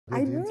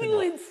I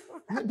knew it.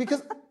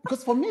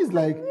 Because for me, it's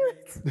like,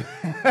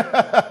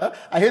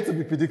 I hate to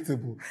be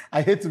predictable.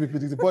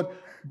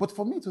 But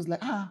for me, it was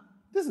like,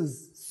 this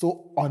is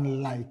so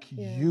unlike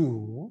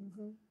you.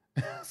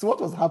 So what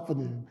was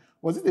happening?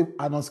 Was it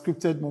an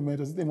unscripted moment?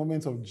 Was it a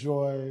moment of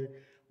joy?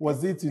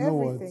 Was it, you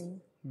know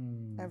Everything.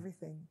 what?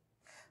 Everything.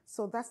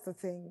 So that's the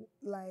thing.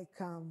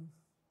 Like, oh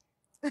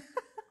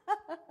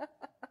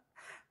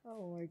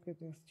my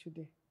goodness,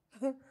 Chude.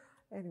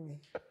 Anyway,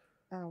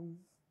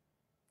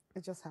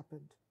 it just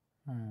happened.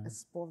 A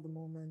spur of the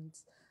moment,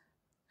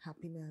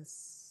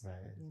 happiness,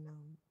 Right. you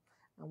know.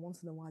 And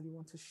once in a while, you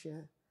want to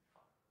share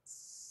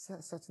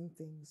certain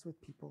things with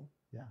people.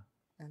 Yeah.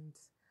 And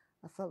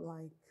I felt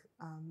like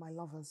my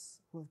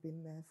lovers who have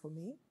been there for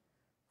me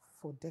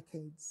for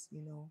decades,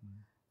 you know,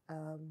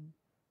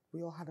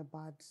 we all had a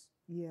bad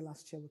year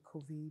last year with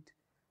COVID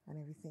and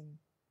everything.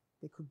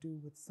 They could do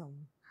with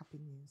some happy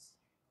news.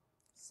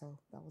 So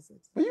that was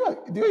it. But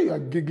the way you are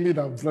giggling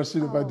and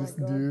blushing about this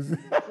news.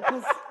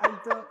 Because I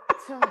don't.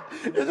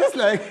 It's just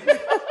like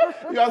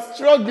you are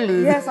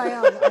struggling. Yes, I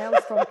am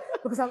struggling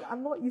because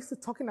I'm not used to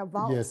talking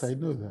about. Yes, I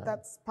know that.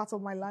 That's part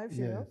of my life,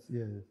 you know.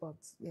 Yes. But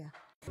yeah.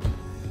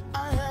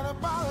 I had a